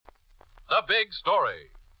The Big Story.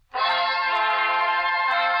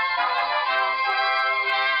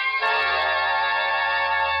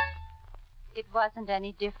 It wasn't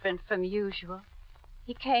any different from usual.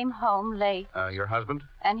 He came home late. Your husband?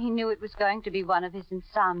 And he knew it was going to be one of his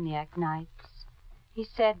insomniac nights. He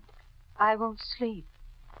said, I won't sleep.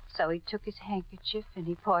 So he took his handkerchief and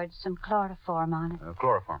he poured some chloroform on it.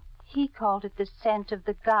 Chloroform? He called it the scent of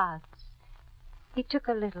the gods. He took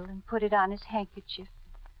a little and put it on his handkerchief,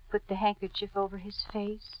 put the handkerchief over his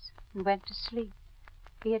face, and went to sleep.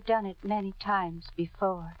 He had done it many times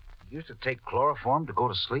before. You used to take chloroform to go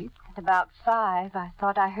to sleep? At about 5, I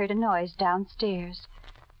thought I heard a noise downstairs.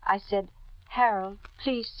 I said, Harold,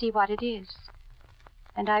 please see what it is.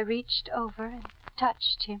 And I reached over and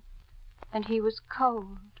touched him, and he was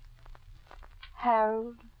cold.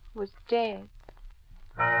 Harold was dead.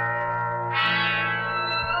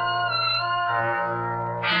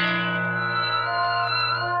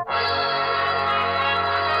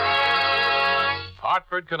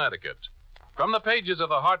 Hartford, Connecticut. From the pages of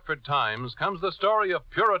the Hartford Times comes the story of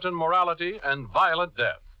Puritan morality and violent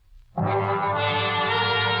death.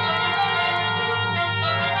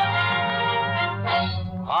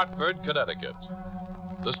 Hartford, Connecticut.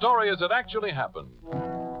 The story as it actually happened.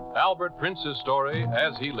 Albert Prince's story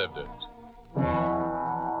as he lived it.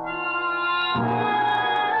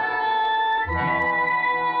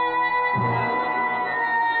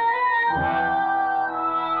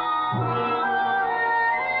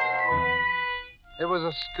 It was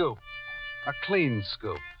a scoop, a clean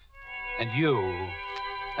scoop, and you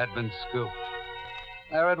had been scooped.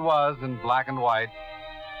 There it was in black and white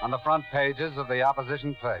on the front pages of the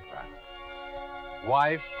opposition paper.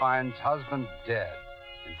 Wife finds husband dead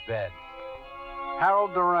in bed.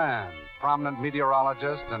 Harold Duran, prominent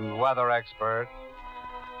meteorologist and weather expert,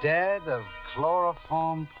 dead of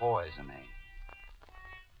chloroform poisoning.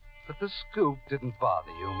 But the scoop didn't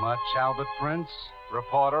bother you much, Albert Prince,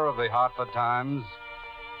 reporter of the Hartford Times.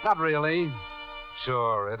 Not really.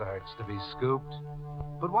 Sure, it hurts to be scooped.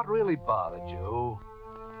 But what really bothered you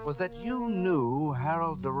was that you knew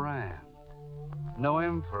Harold Duran. Knew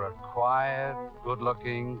him for a quiet,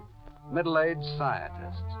 good-looking, middle-aged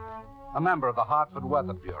scientist. A member of the Hartford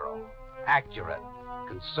Weather Bureau. Accurate,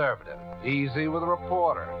 conservative, easy with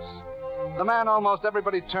reporters. The man almost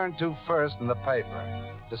everybody turned to first in the paper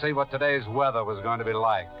to see what today's weather was going to be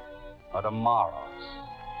like, or tomorrow's.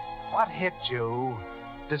 What hit you,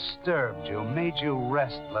 disturbed you, made you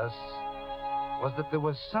restless, was that there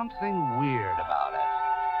was something weird about it.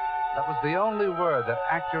 That was the only word that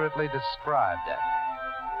accurately described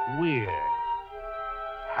it. Weird.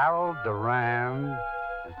 Harold Duran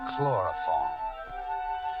and chloroform.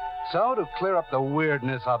 So, to clear up the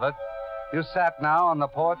weirdness of it, you sat now on the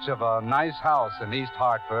porch of a nice house in East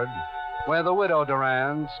Hartford, where the widow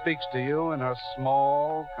Duran speaks to you in her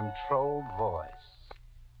small, controlled voice.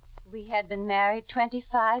 We had been married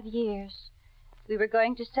 25 years. We were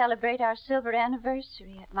going to celebrate our silver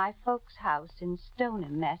anniversary at my folks' house in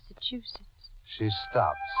Stoneham, Massachusetts. She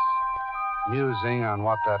stops, musing on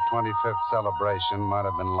what that 25th celebration might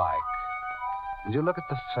have been like. And you look at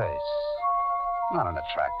the face. Not an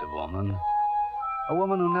attractive woman. A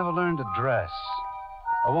woman who never learned to dress.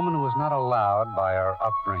 A woman who was not allowed by her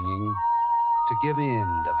upbringing to give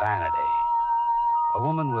in to vanity. A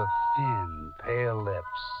woman with thin, pale lips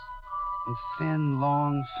and thin,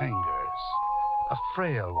 long fingers. A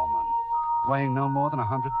frail woman, weighing no more than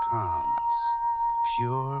 100 pounds.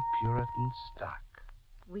 Pure Puritan stock.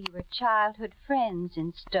 We were childhood friends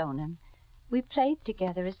in Stoneham. We played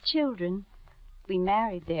together as children. We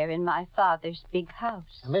married there in my father's big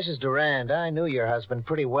house. Mrs. Durand, I knew your husband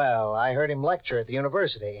pretty well. I heard him lecture at the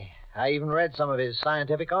university. I even read some of his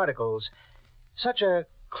scientific articles. Such a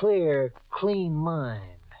clear, clean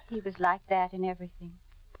mind. He was like that in everything.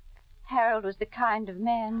 Harold was the kind of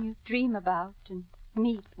man you dream about and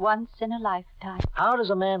meet once in a lifetime. How does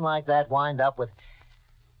a man like that wind up with,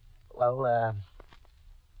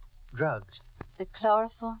 drugs? The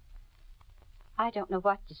chloroform? I don't know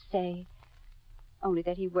what to say. Only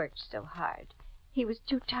that he worked so hard. He was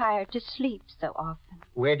too tired to sleep so often.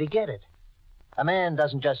 Where'd he get it? A man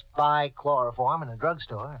doesn't just buy chloroform in a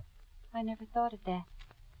drugstore. I never thought of that.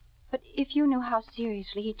 But if you knew how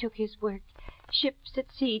seriously he took his work, ships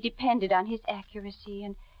at sea depended on his accuracy,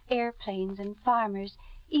 and airplanes and farmers,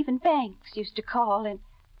 even banks used to call and...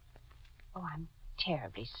 Oh, I'm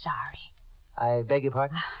terribly sorry. I beg your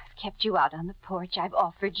pardon? I've kept you out on the porch. I've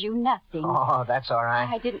offered you nothing. Oh, that's all right.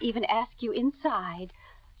 I didn't even ask you inside.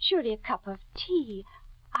 Surely a cup of tea.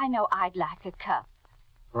 I know I'd like a cup.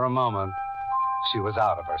 For a moment, she was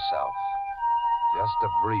out of herself. Just a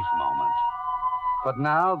brief moment. But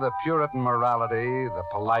now the Puritan morality, the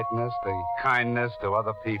politeness, the kindness to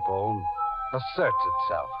other people asserts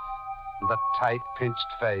itself. The tight,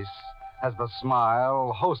 pinched face has the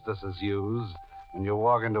smile hostesses use when you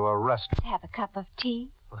walk into a restaurant. Have a cup of tea?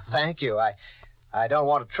 Well, thank you. I don't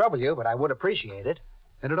want to trouble you, but I would appreciate it.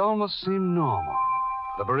 And it almost seemed normal.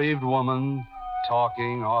 The bereaved woman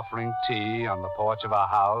talking, offering tea on the porch of a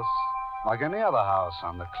house, like any other house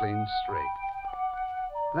on the clean street.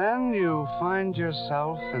 Then you find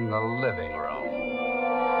yourself in the living room.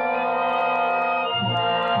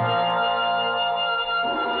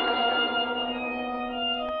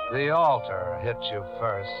 The altar hits you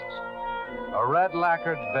first. A red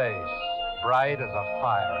lacquered base, bright as a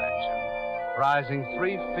fire engine, rising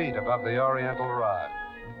 3 feet above the oriental rug,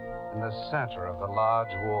 in the center of the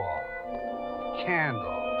large wall.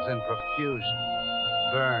 Candles in profusion,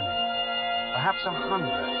 burning, perhaps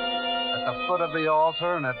 100, at the foot of the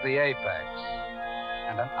altar and at the apex.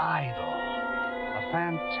 And an idol, a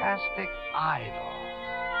fantastic idol.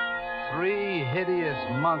 3 hideous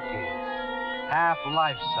monkeys, half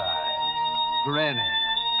life-size, grinning,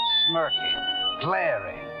 smirking,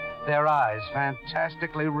 glaring, their eyes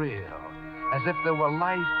fantastically real, as if there were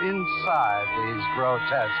life inside these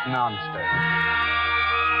grotesque monsters.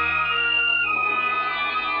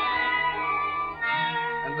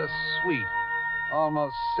 And the sweet,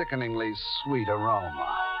 almost sickeningly sweet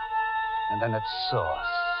aroma. And then its source.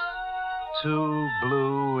 2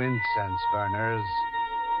 blue incense burners,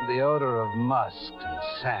 the odor of musk and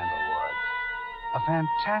sandalwood. A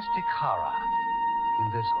fantastic horror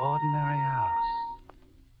in this ordinary house.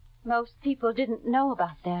 Most people didn't know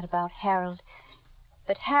about that, about Harold.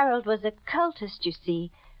 But Harold was a cultist, you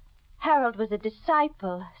see. Harold was a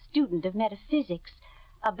disciple, student of metaphysics,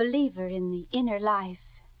 a believer in the inner life,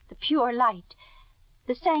 the pure light,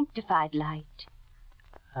 the sanctified light.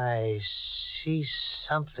 I see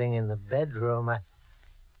something in the bedroom.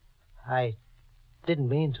 I didn't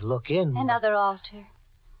mean to look in. Another altar,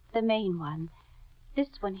 the main one. This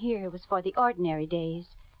one here was for the ordinary days.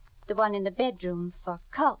 The one in the bedroom for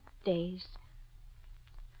cult days.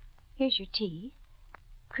 Here's your tea.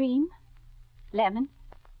 Cream, lemon,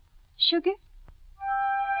 sugar.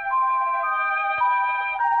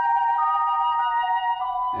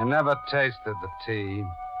 You never tasted the tea,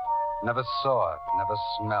 never saw it, never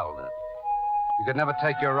smelled it. You could never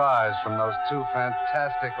take your eyes from those 2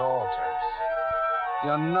 fantastic altars.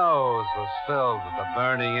 Your nose was filled with the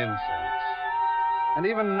burning incense. And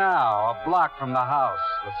even now, a block from the house,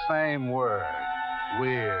 the same word,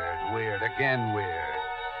 weird, weird, again weird,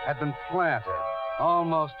 had been planted,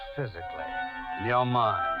 almost physically, in your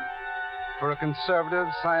mind. For a conservative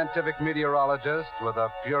scientific meteorologist with a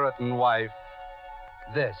Puritan wife,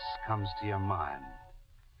 this comes to your mind.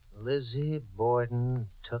 Lizzie Borden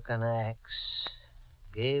took an axe,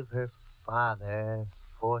 gave her father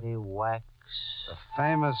 40 whacks. The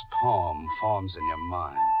famous poem forms in your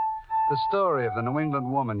mind. The story of the New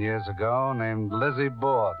England woman years ago named Lizzie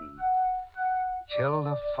Borden. Killed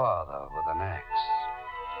her father with an axe.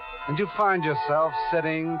 And you find yourself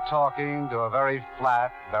sitting, talking to a very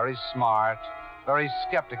flat, very smart, very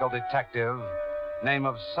skeptical detective, name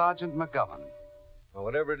of Sergeant McGovern. Well,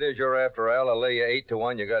 whatever it is you're after, Al, I'll lay you 8 to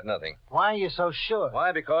 1 you got nothing. Why are you so sure?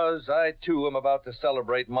 Why? Because I, too, am about to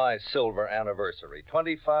celebrate my silver anniversary.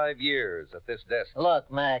 25 years at this desk. Look,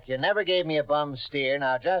 Mac, you never gave me a bum steer.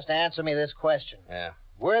 Now just answer me this question. Yeah.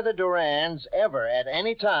 Were the Durans ever, at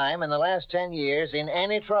any time in the last 10 years, in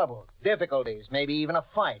any trouble, difficulties, maybe even a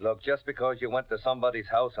fight? Look, just because you went to somebody's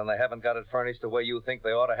house and they haven't got it furnished the way you think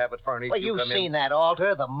they ought to have it furnished, Well, you you've come seen in... that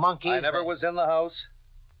altar, the monkeys. I never was in the house.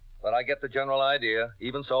 But I get the general idea.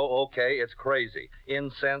 Even so, okay, it's crazy.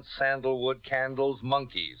 Incense, sandalwood, candles,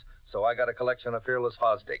 monkeys. So I got a collection of Fearless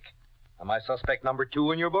Fosdick. Am I suspect number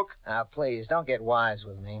 2 in your book? Now, please, don't get wise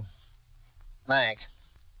with me. Mac,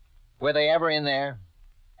 were they ever in there?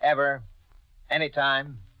 Ever?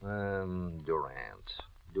 Anytime? Durant.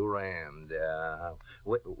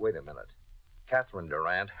 Wait a minute. Catherine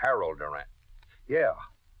Durant, Harold Durant. Yeah,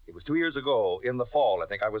 it was 2 years ago, in the fall, I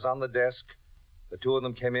think. I was on the desk. The 2 of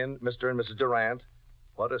them came in, Mr. and Mrs. Durant.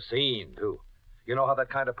 What a scene, too. You know how that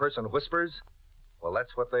kind of person whispers? Well,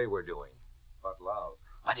 that's what they were doing, but loud.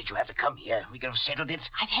 Why did you have to come here? We could have settled it.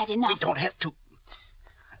 I've had enough. We don't have to.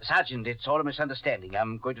 Sergeant, it's all a misunderstanding.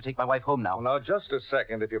 I'm going to take my wife home now. Well, now, just a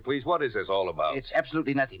second, if you please. What is this all about? It's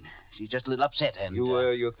absolutely nothing. She's just a little upset, and...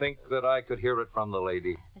 You think that I could hear it from the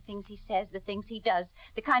lady? The things he says, the things he does,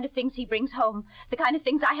 the kind of things he brings home, the kind of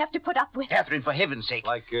things I have to put up with. Catherine, for heaven's sake.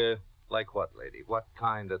 Like what, lady? What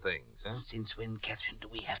kind of things, huh? Since when, Catherine, do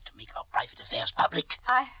we have to make our private affairs public?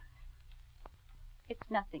 It's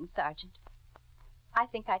nothing, Sergeant. I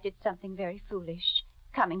think I did something very foolish,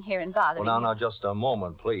 coming here and bothering Well, you. now, just a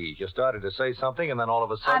moment, please. You started to say something, and then all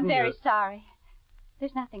of a sudden I'm very sorry.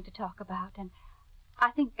 There's nothing to talk about, and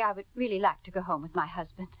I think I would really like to go home with my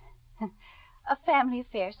husband. A family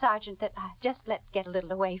affair, Sergeant, that I just let get a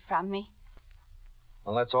little away from me.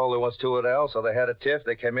 Well, that's all there was to it, Al. So they had a tiff.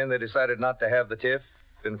 They came in. They decided not to have the tiff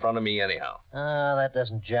in front of me anyhow. Oh, that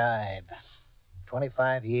doesn't jibe.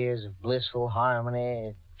 25 years of blissful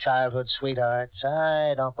harmony, childhood sweethearts.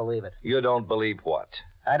 I don't believe it. You don't believe what?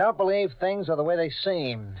 I don't believe things are the way they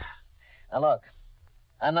seem. Now, look,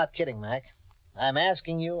 I'm not kidding, Mac. I'm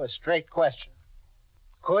asking you a straight question.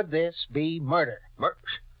 Could this be murder?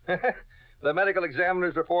 The medical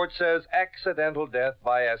examiner's report says accidental death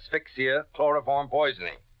by asphyxia, chloroform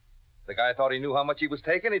poisoning. The guy thought he knew how much he was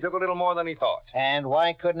taking. He took a little more than he thought. And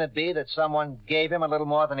why couldn't it be that someone gave him a little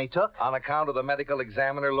more than he took? On account of the medical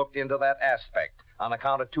examiner looked into that aspect. On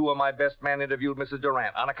account of two of my best men interviewed Mrs.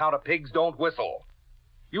 Durant. On account of pigs don't whistle.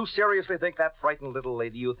 You seriously think that frightened little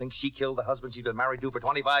lady, you think she killed the husband she'd been married to for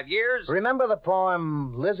 25 years? Remember the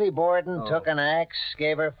poem, Lizzie Borden took an axe,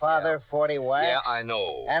 gave her father 40 whacks? Yeah, I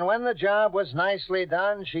know. And when the job was nicely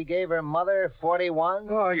done, she gave her mother 41?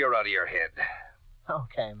 Oh, you're out of your head.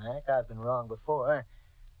 Okay, Mac, I've been wrong before.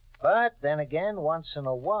 But then again, once in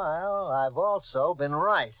a while, I've also been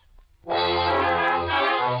right.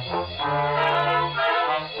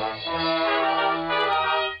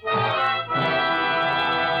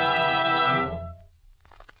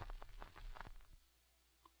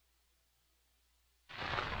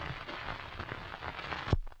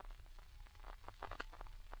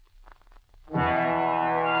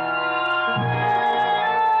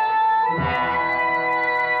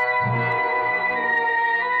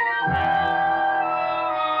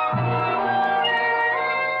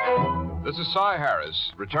 This is Cy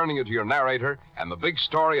Harris, returning you to your narrator and the big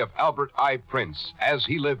story of Albert I. Prince as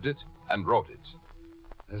he lived it and wrote it.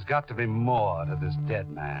 There's got to be more to this dead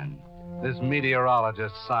man. This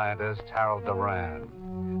meteorologist scientist, Harold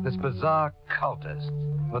Duran. This bizarre cultist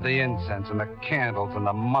with the incense and the candles and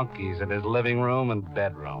the monkeys in his living room and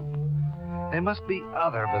bedroom. There must be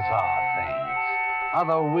other bizarre things,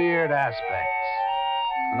 other weird aspects.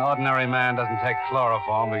 An ordinary man doesn't take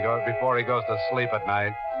chloroform before he goes to sleep at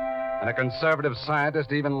night, and a conservative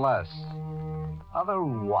scientist even less. Other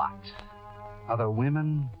what? Other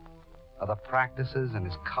women? Other practices in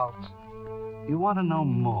his cult? You want to know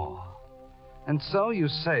more. And so you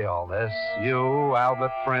say all this, you,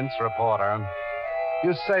 Albert Prince, reporter.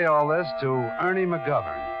 You say all this to Ernie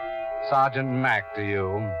McGovern, Sergeant Mac to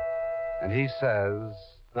you, and he says...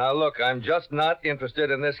 Now, look, I'm just not interested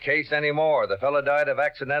in this case anymore. The fellow died of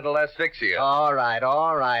accidental asphyxia. All right.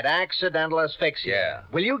 Accidental asphyxia. Yeah.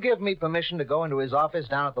 Will you give me permission to go into his office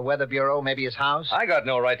down at the Weather Bureau, maybe his house? I got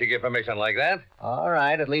no right to give permission like that. All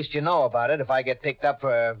right, at least you know about it if I get picked up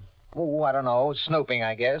for, I don't know, snooping,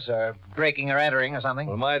 I guess, or breaking or entering or something.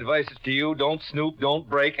 Well, my advice is to you, don't snoop, don't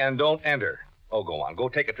break, and don't enter. Oh, go on. Go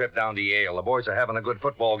take a trip down to Yale. The boys are having a good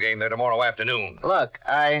football game there tomorrow afternoon. Look,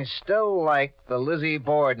 I still like the Lizzie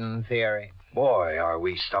Borden theory. Boy, are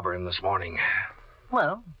we stubborn this morning.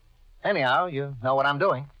 Well, anyhow, you know what I'm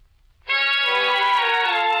doing.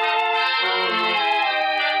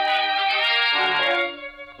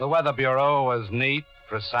 The Weather Bureau was neat,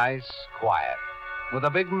 precise, quiet, with the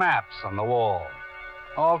big maps on the wall.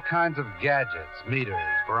 All kinds of gadgets, meters,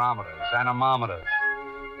 barometers, anemometers.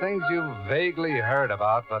 Things you've vaguely heard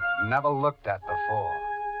about but never looked at before.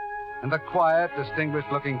 And the quiet,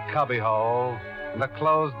 distinguished-looking cubbyhole, and the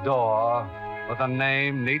closed door with a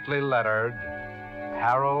name neatly lettered,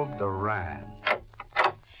 Harold Duran.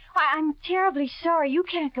 I'm terribly sorry. You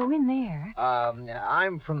can't go in there.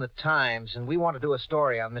 I'm from the Times, and we want to do a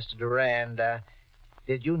story on Mr. Duran.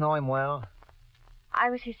 Did you know him well? I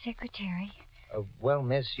was his secretary. Well,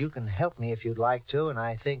 miss, you can help me if you'd like to, and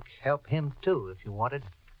I think help him, too, if you wanted.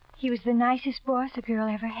 He was the nicest boss a girl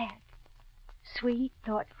ever had. Sweet,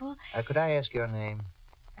 thoughtful. Could I ask your name?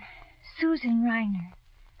 Susan Reiner.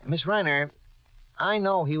 Miss Reiner, I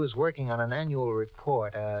know he was working on an annual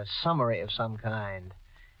report, a summary of some kind.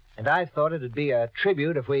 And I thought it'd be a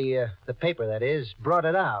tribute if we, the paper that is, brought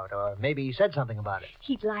it out, or maybe said something about it.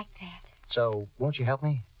 He'd like that. So, won't you help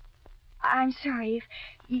me? I'm sorry. If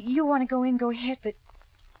you want to go in, go ahead, but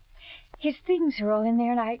his things are all in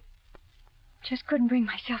there, and I just couldn't bring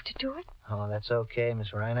myself to do it. Oh, that's okay,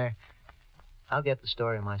 Miss Reiner. I'll get the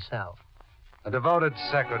story myself. A devoted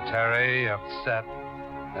secretary, upset,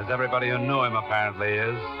 as everybody who knew him apparently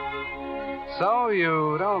is. So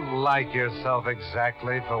you don't like yourself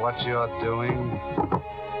exactly for what you're doing.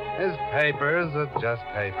 His papers are just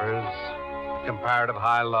papers. comparative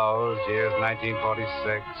high-lows, years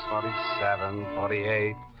 1946, 47,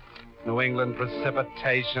 48. New England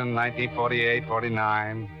precipitation, 1948,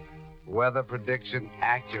 49. Weather prediction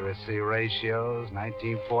accuracy ratios,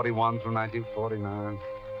 1941 through 1949.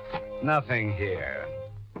 Nothing here.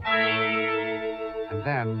 And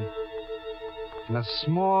then, in a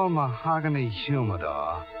small mahogany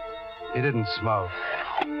humidor, he didn't smoke,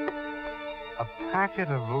 a packet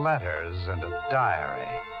of letters and a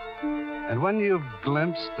diary. And when you've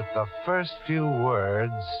glimpsed at the first few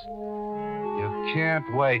words, you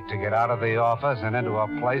can't wait to get out of the office and into a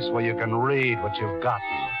place where you can read what you've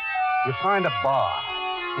gotten. You find a bar,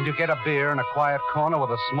 and you get a beer in a quiet corner with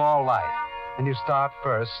a small light. And you start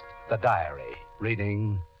first the diary,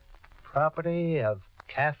 reading... Property of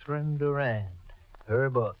Catherine Durand. Her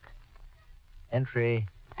book. Entry...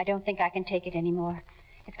 I don't think I can take it anymore.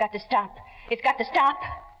 It's got to stop. It's got to stop.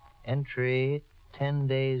 Entry 10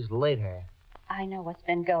 days later. I know what's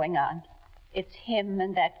been going on. It's him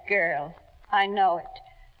and that girl. I know it.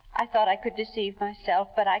 I thought I could deceive myself,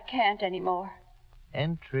 but I can't anymore.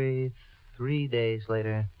 Entry 3 days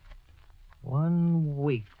later. 1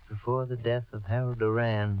 week before the death of Harold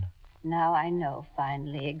Durand. Now I know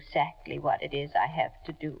finally exactly what it is I have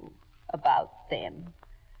to do about them,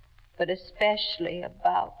 but especially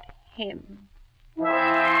about him.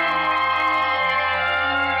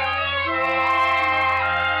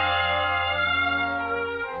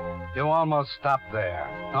 You almost stop there,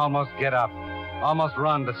 almost get up, almost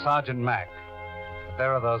run to Sergeant Mack. But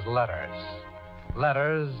there are those letters.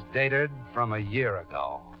 Letters dated from a year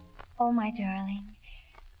ago. Oh, my darling.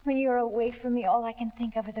 When you're away from me, all I can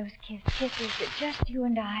think of are those kisses that just you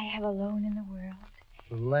and I have alone in the world.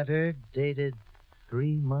 Letter dated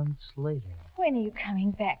 3 months later. When are you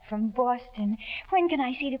coming back from Boston? When can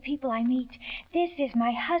I see the people I meet? This is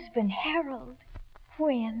my husband, Harold.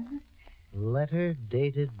 When? Letter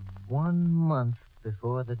dated 1 month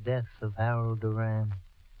before the death of Harold Durand.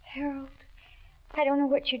 Harold, I don't know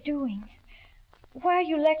what you're doing. Why are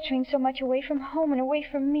you lecturing so much away from home and away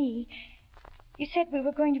from me? You said we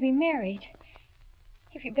were going to be married.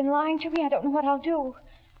 If you've been lying to me, I don't know what I'll do.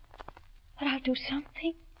 But I'll do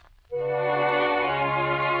something.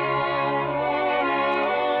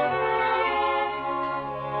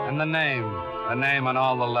 And the name on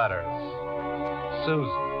all the letters.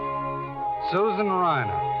 Susan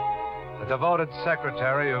Reiner, the devoted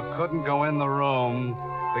secretary who couldn't go in the room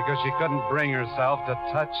because she couldn't bring herself to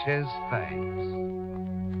touch his things.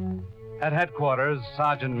 At headquarters,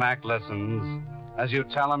 Sergeant Mack listens as you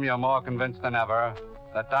tell him you're more convinced than ever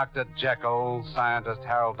that Dr. Jekyll, scientist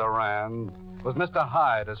Harold Durand, was Mr.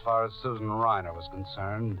 Hyde as far as Susan Reiner was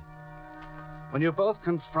concerned. When you both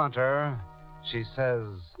confront her, she says...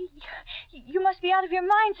 You must be out of your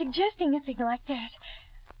mind suggesting a thing like that.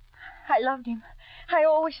 I loved him. I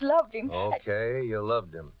always loved him. Okay, you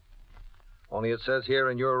loved him. Only it says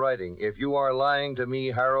here in your writing, if you are lying to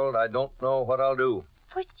me, Harold, I don't know what I'll do.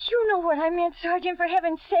 But you know what I meant, Sergeant, for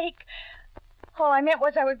heaven's sake. All I meant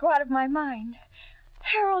was I would go out of my mind.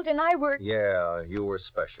 Harold and I were... Yeah, you were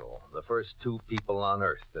special. The first two people on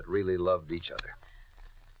Earth that really loved each other.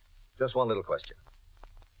 Just one little question.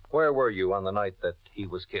 Where were you on the night that he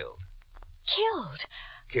was killed? Killed?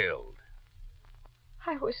 Killed.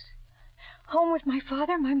 I was home with my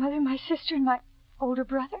father, my mother, my sister, and my older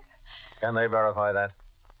brother. Can they verify that?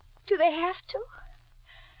 Do they have to?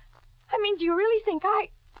 I mean, do you really think I...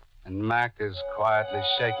 And Mac is quietly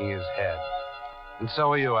shaking his head. And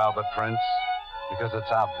so are you, Albert Prince. Because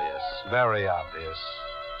it's obvious, very obvious.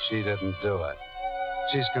 She didn't do it.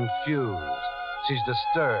 She's confused. She's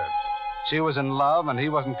disturbed. She was in love, and he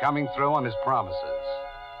wasn't coming through on his promises.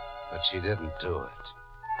 But she didn't do it.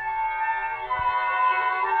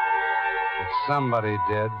 But somebody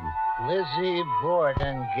did. Lizzie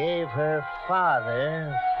Borden gave her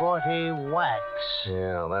father 40 whacks.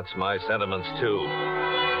 Yeah, that's my sentiments, too.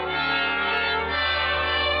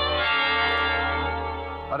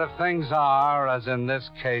 But if things are, as in this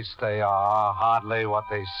case they are, hardly what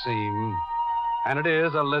they seem, and it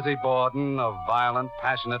is a Lizzie Borden, a violent,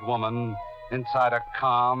 passionate woman, inside a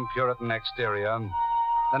calm, Puritan exterior,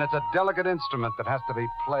 then it's a delicate instrument that has to be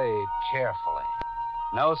played carefully.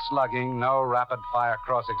 No slugging, no rapid-fire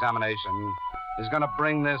cross-examination is going to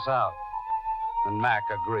bring this out. And Mac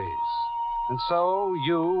agrees. And so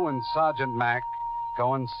you and Sergeant Mac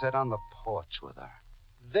go and sit on the porch with her.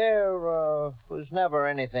 There was never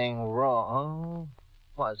anything wrong,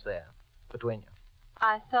 was there, between you?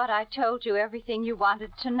 I thought I told you everything you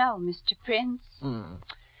wanted to know, Mr. Prince.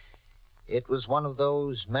 It was one of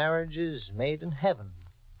those marriages made in heaven,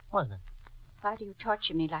 wasn't it? Why do you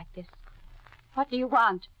torture me like this? What do you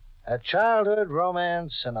want? A childhood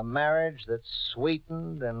romance and a marriage that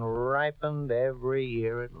sweetened and ripened every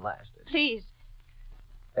year it lasted. Please.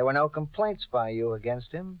 There were no complaints by you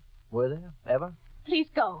against him, were there, ever? Please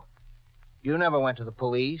go. You never went to the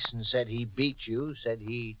police and said he beat you, said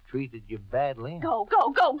he treated you badly. Go,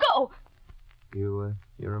 go, go, go! You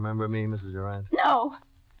remember me, Mrs. Durant? No.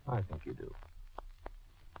 I think you do.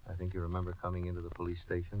 I think you remember coming into the police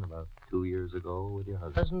station about 2 years ago with your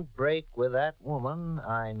husband. Doesn't break with that woman.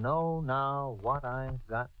 I know now what I've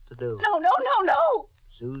got to do. No, no, no, no!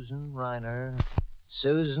 Susan Reiner,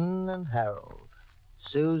 Susan and Harold.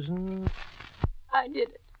 Susan. I did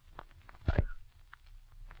it.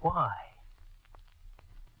 Why?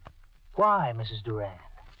 Why, Mrs. Durant?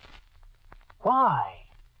 Why?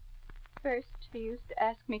 First, he used to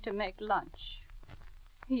ask me to make lunch.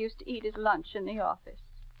 He used to eat his lunch in the office.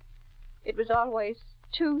 It was always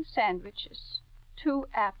 2 sandwiches, 2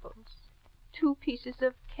 apples, 2 pieces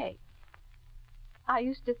of cake. I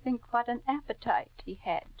used to think what an appetite he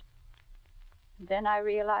had. Then I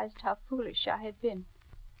realized how foolish I had been.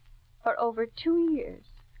 For over 2 years,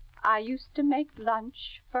 I used to make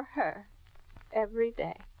lunch for her every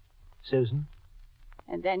day. Susan?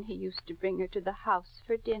 And then he used to bring her to the house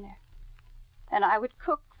for dinner. And I would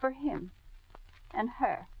cook for him and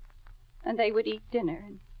her. And they would eat dinner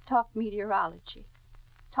and talk meteorology,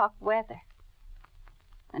 talk weather.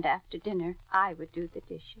 And after dinner, I would do the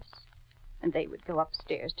dishes. And they would go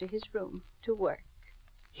upstairs to his room to work.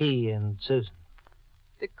 He and Susan?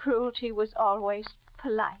 The cruelty was always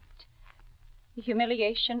polite. The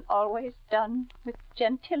humiliation always done with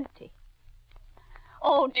gentility.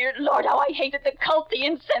 Oh, dear Lord, how I hated the cult, the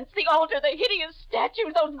incense, the altar, the hideous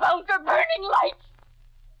statues, those vulgar burning lights.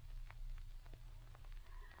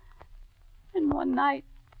 And one night,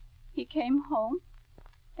 he came home,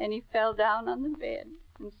 and he fell down on the bed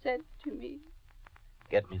and said to me,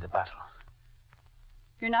 Get me the bottle.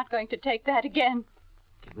 You're not going to take that again.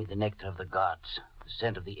 Give me the nectar of the gods, the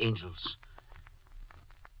scent of the angels.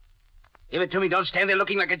 Give it to me. Don't stand there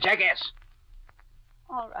looking like a jackass.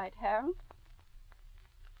 All right, Harold.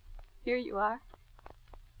 Here you are.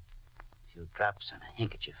 A few drops on a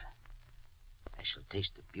handkerchief. I shall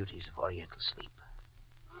taste the beauties of Oriental sleep.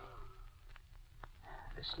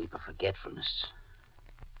 The sleep of forgetfulness.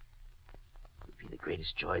 It would be the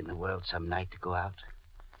greatest joy in the world some night to go out.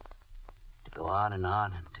 To go on and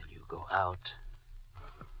on until you go out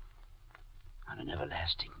on an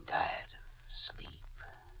everlasting diet of sleep.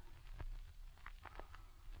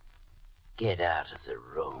 Get out of the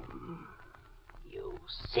room. You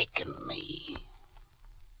sicken me.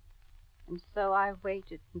 And so I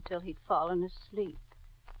waited until he'd fallen asleep.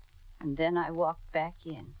 And then I walked back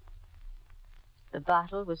in. The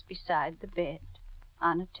bottle was beside the bed,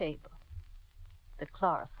 on a table. The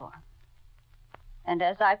chloroform. And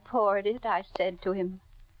as I poured it, I said to him,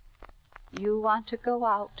 You want to go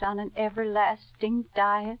out on an everlasting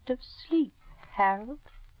diet of sleep, Harold?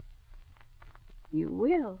 You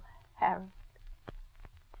will, Harold.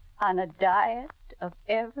 On a diet of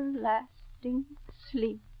everlasting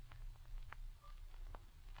sleep.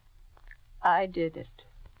 I did it.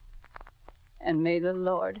 And may the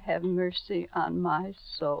Lord have mercy on my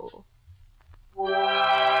soul.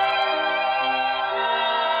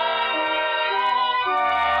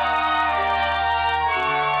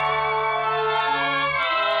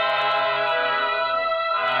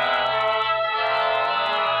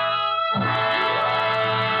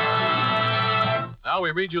 Now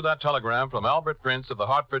we read you that telegram from Albert Prince of the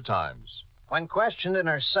Hartford Times. When questioned in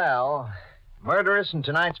her cell, murderess in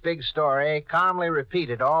tonight's big story calmly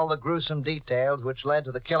repeated all the gruesome details which led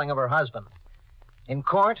to the killing of her husband. In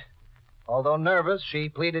court, although nervous, she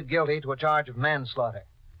pleaded guilty to a charge of manslaughter.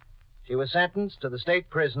 She was sentenced to the state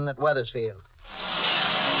prison at Wethersfield.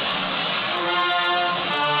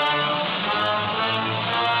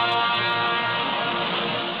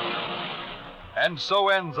 And so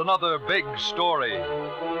ends another big story.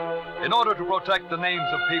 In order to protect the names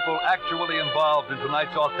of people actually involved in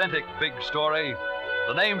tonight's authentic big story,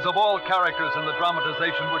 the names of all characters in the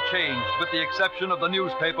dramatization were changed, with the exception of the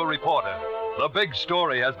newspaper reporter. The Big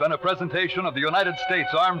Story has been a presentation of the United States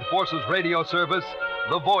Armed Forces Radio Service,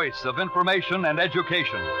 the voice of information and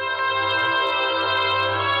education.